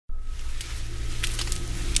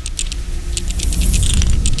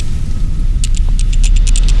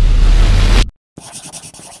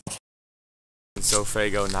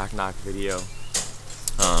SoFaygo Knock Knock video.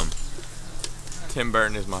 Tim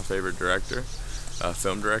Burton is my favorite director,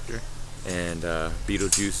 film director, and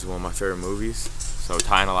Beetlejuice is one of my favorite movies. So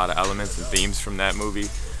tying a lot of elements and themes from that movie,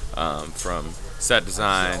 from set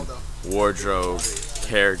design, wardrobe,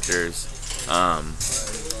 characters,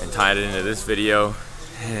 and tied it into this video.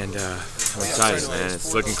 And I'm excited, man.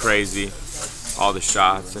 It's looking crazy. All the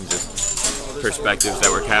shots and just perspectives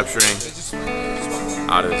that we're capturing,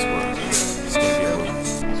 out of this world. It's gonna be a movie.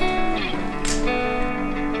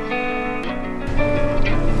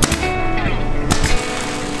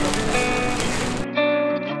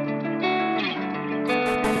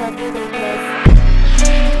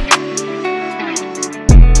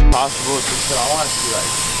 Possible to I want it to be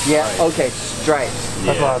like, yeah, okay, stripes.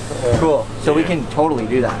 Yeah. Cool. So we can totally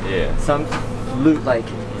do that. Yeah. Some loot like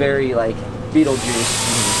very like Beetlejuice.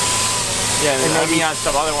 Yeah, and maybe on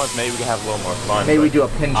some other ones, maybe we can have a little more fun. Maybe we do a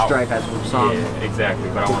pinstripe as a song. Yeah, exactly.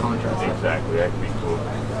 But I want exactly that could be cool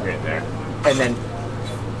here and there. And then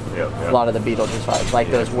a lot of the Beetlejuice vibes, like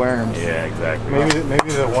those worms. Yeah, exactly. Maybe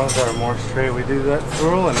the ones that are more straight, we do that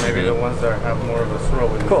swirl, and maybe the ones that have more of a swirl,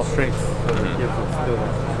 we do the straight, so it gives it still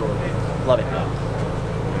that swirl. Love it.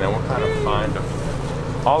 And then we'll kind of find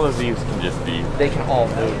all of these can just be. They can all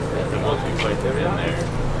move. And once we place them in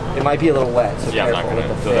there. It might be a little wet, so yeah, I'm not careful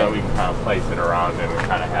gonna, with the so that we can kind of place it around and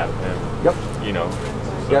kind of have them, you know,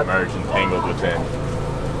 submerged and tangled within.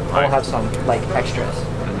 We'll have some like extras,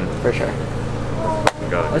 for sure.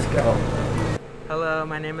 Let's go. Hello,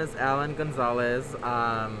 my name is Alan Gonzalez.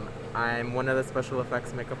 I'm one of the special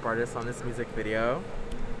effects makeup artists on this music video,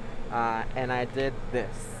 and I did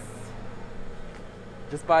this.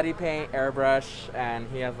 Just body paint, airbrush, and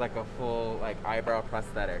he has like a full like eyebrow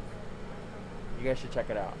prosthetic. You guys should check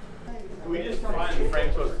it out. We just find the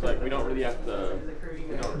frame so it's like we don't really have to,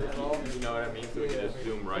 you know what I mean? So we can just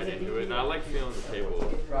zoom right into it. And I like feeling the table,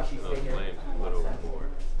 flames a little more.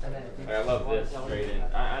 I love this straight in.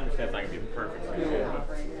 I understand that can be perfect right here.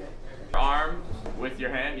 Arm with your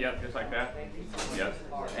hand, yep, just like that. Yep.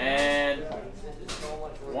 And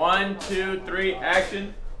 1, 2, 3,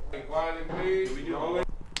 action.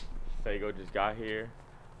 Faygo just got here.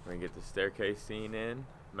 We're gonna get the staircase scene in.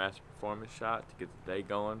 Master performance shot to get the day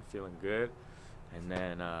going, feeling good, and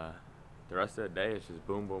then the rest of the day is just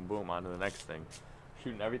boom, boom, boom on to the next thing.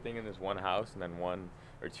 Shooting everything in this one house, and then 1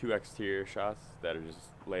 or 2 exterior shots that are just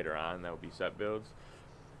later on. That will be set builds.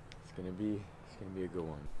 It's gonna be a good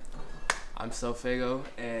one. I'm SoFaygo,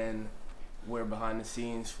 and we're behind the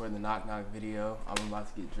scenes for the Knock Knock video. I'm about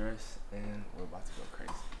to get dressed, and we're about to go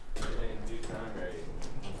crazy.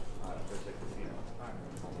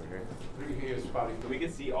 We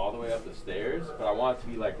can see all the way up the stairs, but I want it to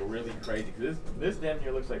be like really crazy because this damn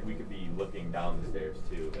near looks like we could be looking down the stairs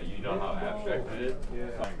too. Like, you know how abstract it is?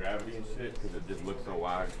 Yeah. On gravity and shit, because it just looks so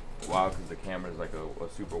wild because the camera is like a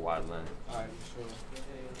super wide lens. Alright, for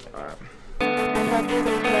sure. Alright.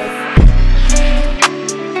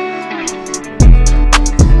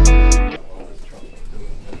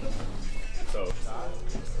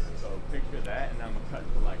 So picture that, and I'm gonna cut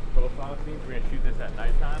to like profile scenes. We're gonna shoot this at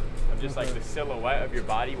nighttime. Of just like the silhouette of your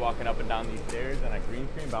body walking up and down these stairs and a green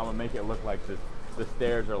screen, but I'm gonna make it look like the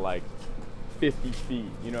stairs are like 50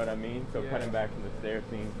 feet. You know what I mean? So cutting back from the stair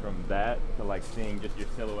scenes from that to like seeing just your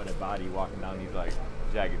silhouetted body walking down these like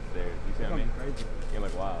jagged stairs. You see what I mean? Crazy. You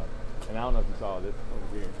look wild. And I don't know if you saw this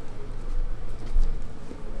over here.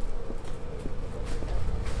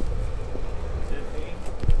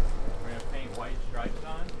 White stripes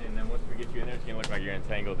on, and then once we get you in there, it's gonna look like you're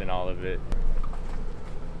entangled in all of it.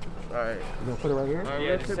 Alright. You gonna put it right here? Right,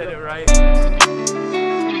 yeah, just set it right.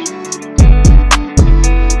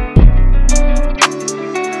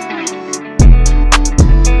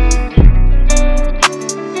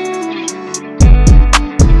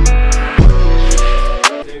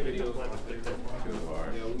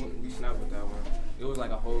 We snapped with that one. It was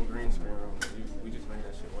like a whole green screen room. We just made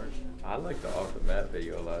that shit work. I like the off the mat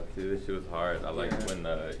video a lot too. This shit was hard. I like when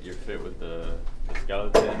you're fit with the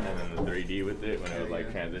skeleton and then the 3D with it when it would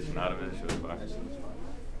like transition out of it. This shit was fun.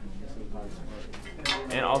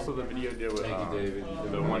 And also the video did with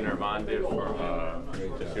the one Nirvana did for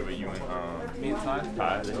the shit with you and me and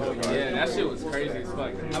Ty. Yeah, that shit was crazy as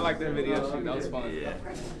fuck. I like that video shoot. That was fun. Yeah.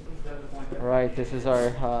 All right, this is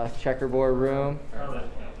our checkerboard room.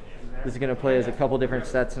 This is gonna play as a couple different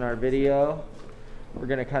sets in our video. We're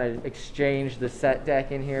gonna kind of exchange the set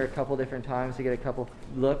deck in here a couple different times to get a couple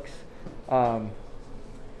looks. We're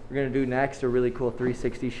gonna do next a really cool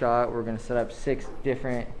 360 shot. We're gonna set up 6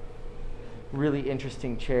 different really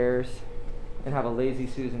interesting chairs and have a lazy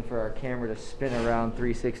Susan for our camera to spin around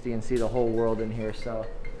 360 and see the whole world in here. So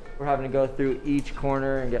We're having to go through each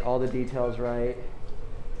corner and get all the details right.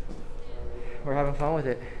 We're having fun with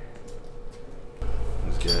it.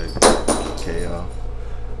 It's good. KO.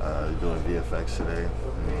 Doing VFX today.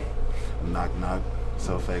 Knock Knock,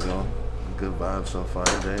 SoFaygo. Good vibes so far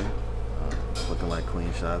today. Looking like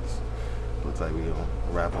clean shots. Looks like we gonna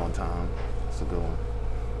wrap on time. It's a good one.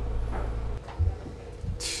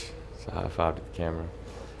 It's a high five to the camera.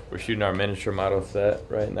 We're shooting our miniature model set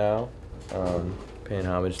right now. Paying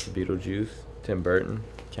homage to Beetlejuice, Tim Burton.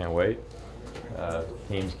 Can't wait.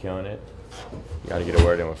 Team's killing it. You gotta get a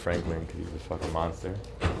word in with Franklin because he's a fucking monster.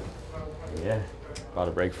 Yeah, about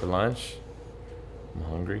to break for lunch. I'm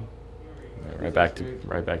hungry. Right back to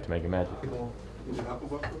making magic. So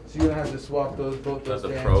you're gonna have to swap both There's a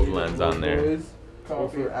probe lens on there. It's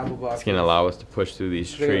gonna allow us to push through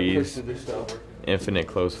these trees. Infinite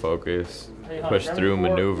close focus. Push through,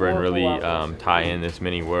 maneuver, and really tie in this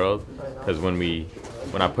mini world. Because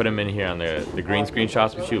when I put him in here on the green screen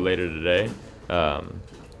shots we shoot later today,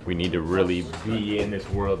 we need to really be in this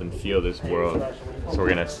world and feel this world. So we're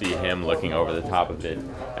gonna see him looking over the top of it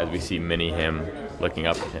as we see mini him looking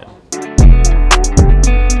up at him.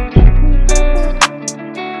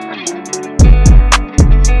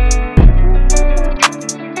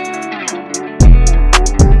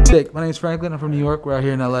 My name's Franklin. I'm from New York. We're out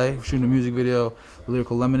here in LA. We're shooting a music video,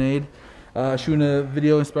 Lyrical Lemonade. Shooting a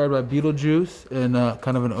video inspired by Beetlejuice and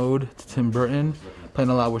kind of an ode to Tim Burton. Playing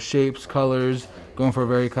a lot with shapes, colors, going for a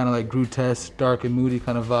very kind of like grotesque, dark and moody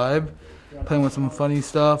kind of vibe. Playing with some funny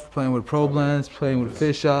stuff, playing with probe lens, playing with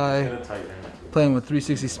fisheye, playing with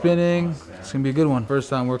 360 spinning. It's gonna be a good one. First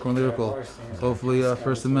time working with Lyrical. Hopefully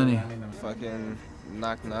first of many. Fucking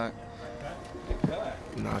Knock Knock. Knock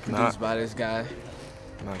Knock. Produced by this guy.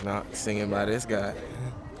 Knock Knock. Singing by this guy. You know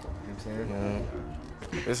what I'm saying?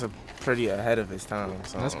 It's a pretty ahead of his time.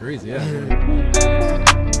 So. That's crazy, yeah.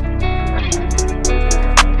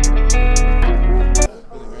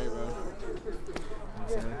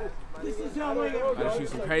 Gotta shoot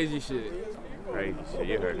some crazy shit. Crazy shit,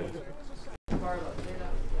 you heard it.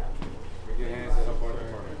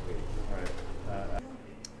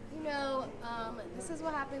 You know, this is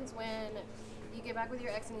what happens when you get back with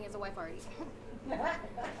your ex and he has a wife already.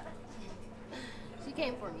 She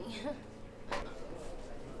came for me.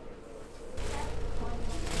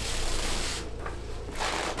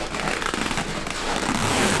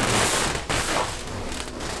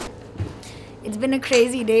 It's been a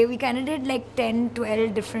crazy day. We kind of did like 10,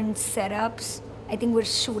 12 different setups. I think we're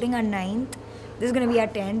shooting our 9th. This is going to be our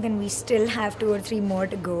 10th and we still have 2 or 3 more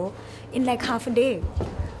to go in like half a day.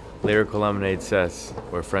 Lyrical Lemonade says,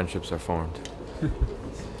 where friendships are formed. In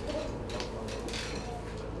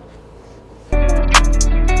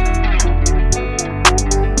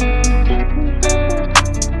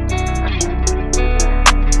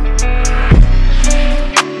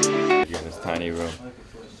this tiny room.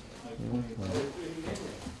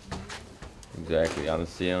 Exactly, on the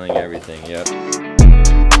ceiling, everything, yep.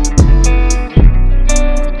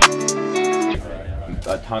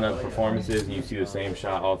 A ton of performances, and you see the same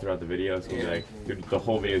shot all throughout the video. It's gonna be like, the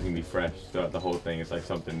whole video is gonna be fresh. So the whole thing is like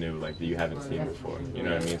something new, like that you haven't seen before. You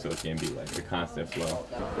know what I mean? So it's gonna be like the constant flow.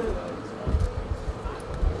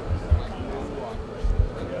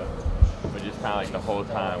 But just kind of like the whole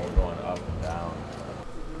time we're going up and down.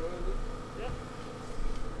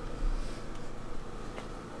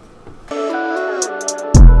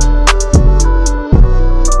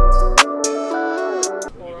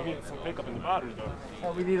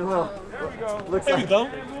 Oh, we need a little. There we go. Looks there like we go.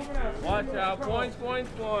 Watch out. Points, points,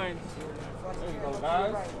 points. There you go,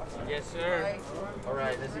 guys. Yes, sir. All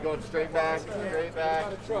right, this is going straight back, straight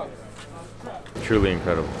back. Truly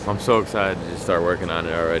incredible. I'm so excited to just start working on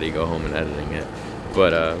it already, go home and editing it.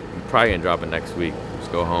 But I'm probably gonna drop it next week.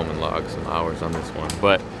 Just go home and log some hours on this one.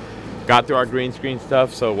 But got through our green screen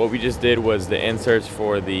stuff. So what we just did was the inserts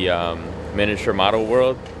for the miniature model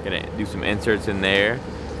world. Gonna do some inserts in there.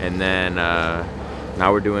 And then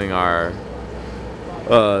now we're doing our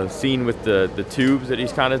scene with the tubes that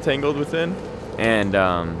he's kind of tangled within. And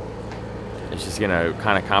it's just gonna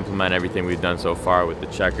kind of complement everything we've done so far with the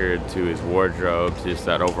checkered to his wardrobe to just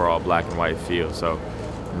that overall black and white feel. So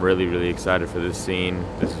I'm really, really excited for this scene.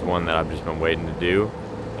 This is one that I've just been waiting to do.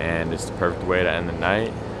 And it's the perfect way to end the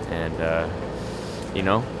night. And you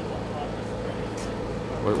know,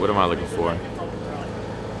 what am I looking for?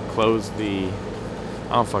 Close the,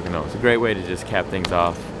 I don't fucking know. It's a great way to just cap things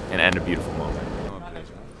off and end a beautiful moment.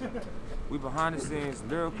 We behind the scenes,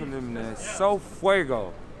 Lyrical Lemonade,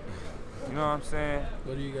 SoFaygo. You know what I'm saying?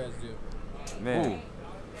 What do you guys do? Man,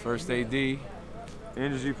 first AD,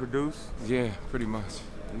 energy produce. Yeah, pretty much.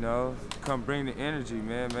 You know, come bring the energy,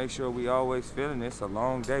 man. Make sure we always feeling it. It's a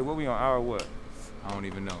long day. What we on hour what? I don't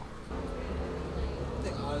even know. I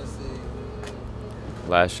think honestly,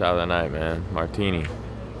 Last shot of the night, man. Martini.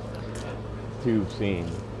 Tube scene.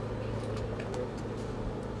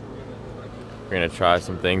 We're gonna try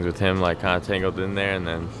some things with him like kind of tangled in there, and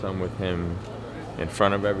then some with him in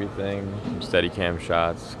front of everything. Some Steadicam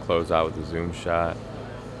shots, close out with a zoom shot,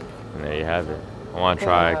 and there you have it. I want to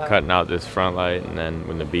try cutting out this front light, and then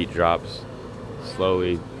when the beat drops,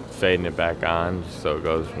 slowly fading it back on, so it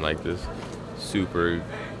goes from like this super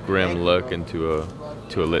grim look into a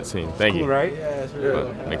lit scene. Thank you. Right? yeah, it's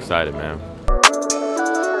really But I'm excited, man.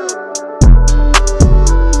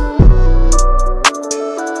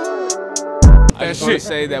 I just want to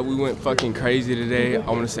say that we went fucking crazy today. I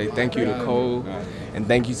want to say thank you to Cole, and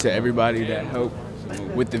thank you to everybody that helped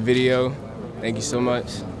with the video. Thank you so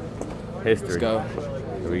much. History. Let's go.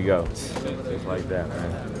 Here we go. Just like that,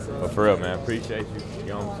 man. But for real, man, appreciate you.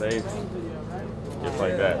 You home safe. Just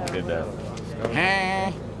like that. Did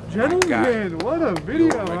that. Gentlemen, what a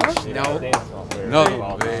video, huh?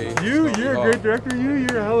 No. You're a great director.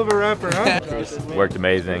 You're a hell of a rapper, huh? Worked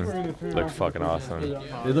amazing. Looked fucking awesome.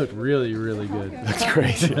 It looked really, really good. Looked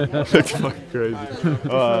crazy. Looked fucking crazy.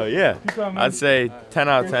 Yeah, I'd say 10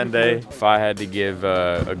 out of 10 day. If I had to give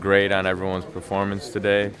a grade on everyone's performance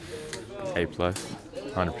today, A+,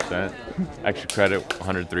 100%. Extra credit,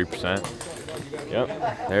 103%.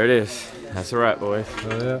 Yep, there it is. That's a wrap, boys.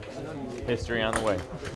 Oh, yeah. History on the way.